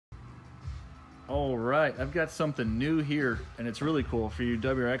All right, I've got something new here, and it's really cool for you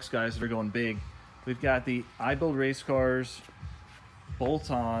WRX guys that are going big. We've got the I Build Race Cars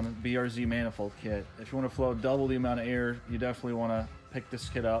bolt-on BRZ manifold kit. If you want to flow double the amount of air, you definitely want to pick this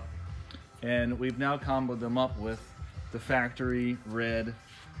kit up. And we've now comboed them up with the factory red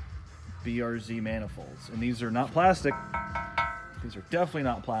BRZ manifolds. And these are not plastic. These are definitely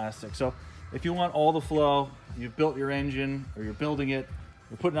not plastic. So if you want all the flow, you've built your engine or you're building it,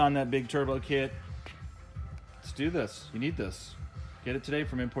 you're putting on that big turbo kit, let's do this. You need this. Get it today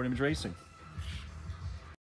from Import Image Racing.